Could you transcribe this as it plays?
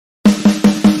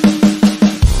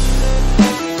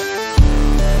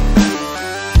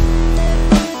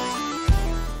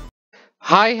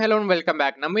Hi hello welcome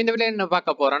back. நம்ம இந்த வீடியோல என்ன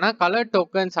பார்க்க போறோம்னா கலர்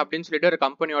டோக்கன்ஸ் அப்படின்னு சொல்லிட்டு ஒரு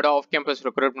கம்பெனியோட ஆஃப் கேம்பஸ்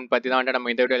ரெக்ரூட்மெண்ட் பத்தி தான் நம்ம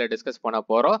இந்த வீடியோல டிஸ்கஸ் பண்ண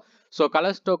போறோம். ஸோ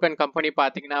கலர்ஸ் டோக்கன் கம்பெனி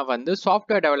பார்த்தீங்கன்னா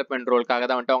சாஃப்ட்வேர் டெவலப்மெண்ட் ரோலுக்காக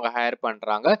தான் அவங்க ஹையர்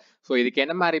பண்றாங்க. ஸோ இதுக்கு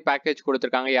என்ன மாதிரி பேக்கேஜ்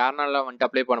கொடுத்துருக்காங்க, யாருனால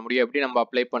அப்ளை பண்ண முடியும், எப்படி நம்ம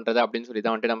அப்ளை பண்றது அப்படின்னு சொல்லி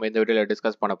தான் நம்ம இந்த வீடியோல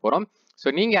டிஸ்கஸ் பண்ண போறோம். ஸோ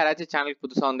நீங்க யாராச்சும் சேனலுக்கு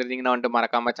புதுசாக வந்திருந்தீங்கன்னா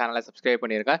மறக்காம சேனலை சப்ஸ்கிரைப்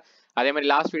பண்ணிருங்க. அதே மாதிரி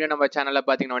லாஸ்ட் வீடியோ நம்ம சேனல்ல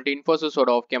பாத்தீங்கன்னா இன்ஃபோசிஸோட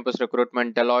off campus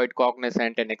recruitment, Deloitte,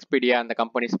 Cognizant and Expedia அந்த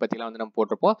கம்பெனிஸ் பத்திலாம் நம்ம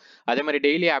போட்டிருப்போம். அதே மாதிரி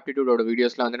டெய்லி ஆப்டிடியூடோட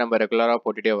வீடியோஸ்லாம் நம்ம ரெகுலராக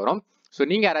போட்டுட்டே வரோம். ஸோ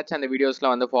நீங்கள் யாராச்சும் அந்த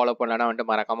வீடியோஸ்லாம் ஃபாலோ பண்ணலன்னா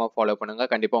மறக்காம ஃபாலோ பண்ணுங்க.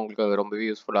 கண்டிப்பாக உங்களுக்கு ரொம்பவே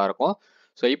யூஸ்ஃபுல்லாக இருக்கும்.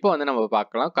 ஸோ இப்போ நம்ம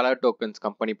பார்க்கலாம் கலர் டோக்கன்ஸ்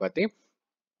கம்பெனி பற்றி.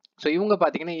 ஸோ இவங்க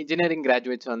பார்த்தீங்கன்னா இன்ஜினியரிங்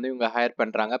கிராஜுவேட்ஸ் இவங்க ஹையர்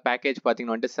பண்ணுறாங்க. பேக்கேஜ்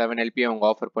பார்த்தீங்கன்னா 7 LP அவங்க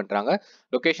ஆஃபர் பண்ணுறாங்க.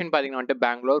 லொகேஷன் பார்த்தீங்கன்னா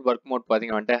பெங்களூர். ஒர்க் மோட்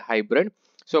பார்த்தீங்கன்னா hybrid.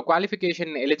 So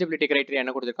qualification eligibility criteria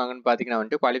என்ன கொடுத்துருக்காங்கன்னு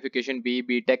பார்த்தீங்கன்னா qualification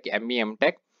BTech, ME,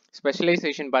 MTech.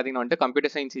 Specialisation பார்த்தீங்கன்னா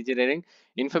computer science engineering,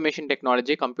 information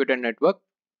technology, computer network.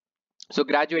 So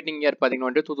graduating year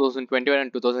பார்த்தீங்கன்னா 2021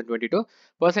 and 2022.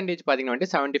 பர்சன்டேஜ் பார்த்தீங்கன்னா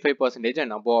 75%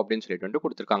 அண்ட் அபோவ் அப்படின்னு சொல்லிட்டு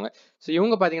கொடுத்துருக்காங்க. ஸோ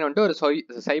இவங்க பார்த்தீங்கன்னா ஒரு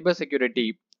சைபர் செக்யூரிட்டி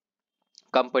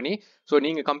கம்பெனி. ஸோ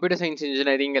நீங்கள் கம்ப்யூட்டர் சயின்ஸ்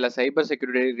இன்ஜினியரிங் இல்லை சைபர்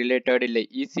செக்யூரிட்டி ரிலேட்டட் இல்லை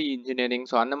இசி இன்ஜினியரிங்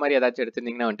ஸோ அந்த மாதிரி ஏதாச்சும்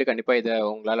எடுத்திருந்தீங்கன்னா கண்டிப்பாக இதை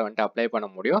உங்களால் அப்ளை பண்ண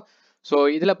முடியும். ஸோ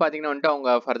இதில் பார்த்தீங்கன்னா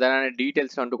அவங்க ஃபர்தரான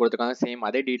டீட்டெயில்ஸ் கொடுத்துருக்காங்க. சேம்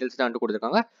அதே டீட்டெயில்ஸ் தான்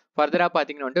கொடுத்துருக்காங்க. ஃபர்தராக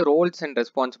பார்த்தீங்கன்னா ரோல்ஸ் அண்ட்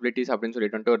ரெஸ்பான்சிபிலிட்டிஸ் அப்படின்னு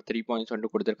சொல்லிட்டு ஒரு 3 points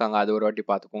கொடுத்துருக்காங்க. அது ஒரு வாட்டி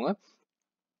பார்த்துக்கோங்க.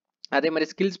 அதே மாதிரி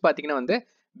ஸ்கில்ஸ் பார்த்தீங்கன்னா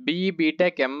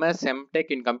BTech, MS, MTech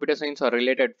in computer science or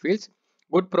related fields.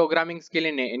 Good programming skill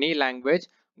in any language.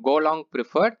 Golang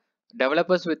preferred.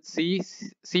 Developers with C++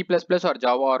 or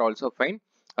Java are also fine.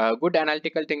 Good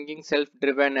analytical thinking,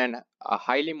 self-driven and a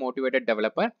highly motivated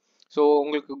developer. So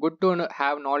உங்களுக்கு good to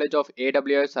have knowledge of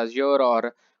AWS, Azure or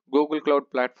Google Cloud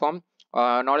Platform.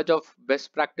 Knowledge of best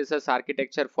practices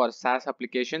architecture for SaaS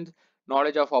applications.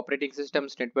 Knowledge of operating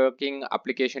systems, networking,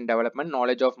 application development,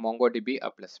 knowledge of MongoDB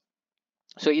a plus.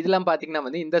 So இதெல்லாம்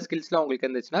பார்த்தீங்கன்னா இந்த ஸ்கில்ஸ்லாம் உங்களுக்கு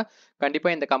இருந்துச்சுன்னா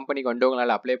கண்டிப்பாக இந்த கம்பெனிக்கு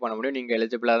உங்களால் apply பண்ண முடியும். நீங்கள்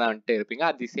எலிஜிபிளாக தான் இருப்பீங்க.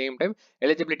 At the same time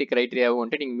eligibility கிரைட்டீரியாவும்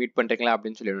நீங்கள் மீட் பண்ணுறீங்களா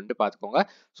அப்படின்னு சொல்லி பார்த்துக்கோங்க.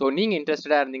 ஸோ நீங்கள்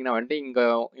இன்ட்ரெஸ்டடாக இருந்தீங்கன்னா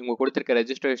இங்கே கொடுத்துருக்க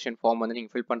ரெஜிஸ்ட்ரேஷன் ஃபார்ம்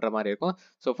நீங்கள் ஃபில் பண்ணுற மாதிரி இருக்கும்.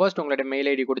 ஸோ ஃபர்ஸ்ட் உங்களோட மெயில்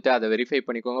ஐடி கொடுத்து அதை வெரிஃபை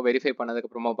பண்ணிக்கோங்க. வெரிஃபை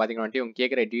பண்ணதுக்கப்புறமா பார்த்தீங்கன்னா உங்க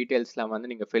கேட்குற டீட்டெயில்ஸ்லாம்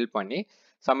நீங்கள் ஃபில் பண்ணி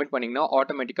சப்மிட் பண்ணிங்கன்னா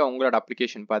ஆட்டோமேட்டிக்காக உங்களோட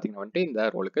அப்ளிகேஷன் பார்த்தீங்கன்னா இந்த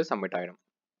ரோலுக்கு சப்மிட் ஆகிடும்.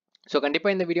 ஸோ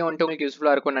கண்டிப்பாக இந்த வீடியோ உங்களுக்கு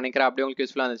யூஸ்ஃபுல்லாக இருக்கும்னு நினைக்கிறேன். அப்படியே உங்களுக்கு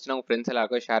யூஸ்ஃபுல்லாக இருந்துச்சுன்னா உங்கள் ஃப்ரெண்ட்ஸ்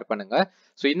எல்லாருக்கும் ஷேர் பண்ணுங்க.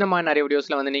 ஸோ இந்த மாதிரி நிறைய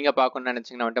வீடியோஸ்ல நீங்கள் பார்க்கணும்னு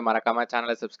நினைச்சீங்கன்னா மறக்காம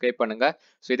சேனலை சப்ஸ்கிரைப் பண்ணுங்க.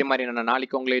 ஸோ இதே மாதிரி நான்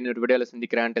நாளைக்கு உங்களை இன்னொரு வீடியோவில்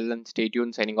சந்திக்கிறேன். Till then, stay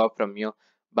tuned. Signing off from you.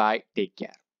 Bye. Take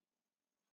care.